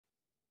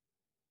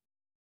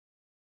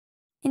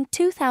In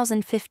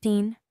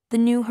 2015, the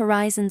New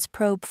Horizons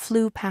probe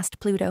flew past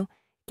Pluto,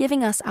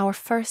 giving us our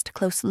first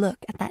close look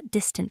at that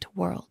distant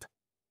world.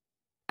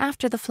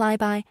 After the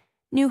flyby,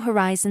 New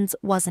Horizons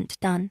wasn't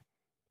done.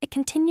 It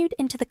continued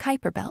into the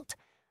Kuiper Belt,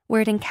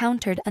 where it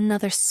encountered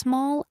another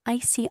small,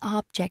 icy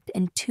object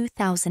in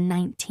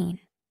 2019.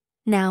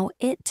 Now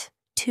it,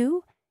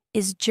 too,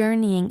 is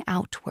journeying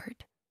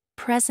outward,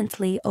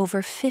 presently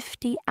over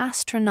 50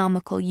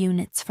 astronomical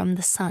units from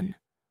the Sun,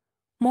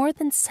 more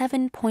than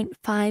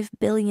 7.5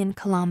 billion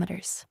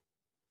kilometers.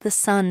 The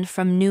Sun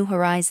from New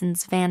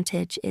Horizons'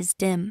 vantage is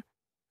dim,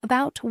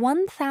 about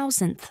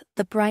 1,000th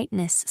the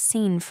brightness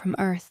seen from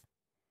Earth.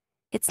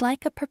 It's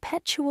like a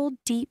perpetual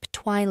deep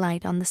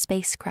twilight on the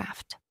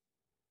spacecraft.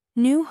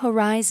 New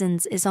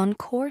Horizons is on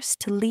course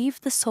to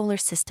leave the solar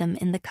system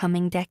in the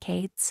coming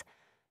decades,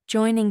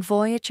 joining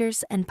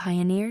voyagers and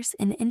pioneers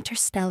in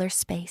interstellar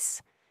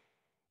space.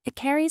 It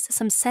carries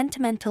some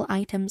sentimental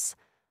items,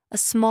 a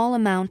small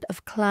amount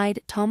of Clyde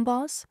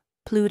Tombaugh,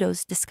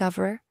 Pluto's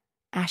discoverer,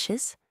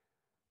 ashes,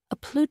 a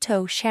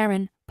Pluto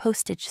Charon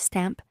postage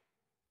stamp,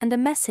 and a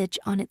message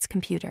on its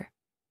computer.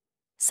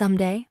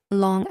 Someday,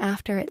 long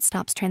after it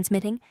stops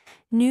transmitting,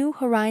 New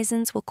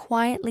Horizons will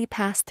quietly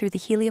pass through the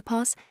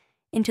heliopause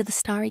into the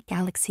starry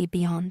galaxy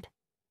beyond.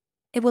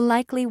 It will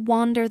likely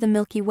wander the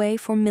Milky Way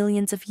for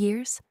millions of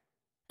years,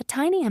 a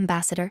tiny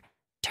ambassador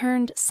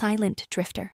turned silent drifter.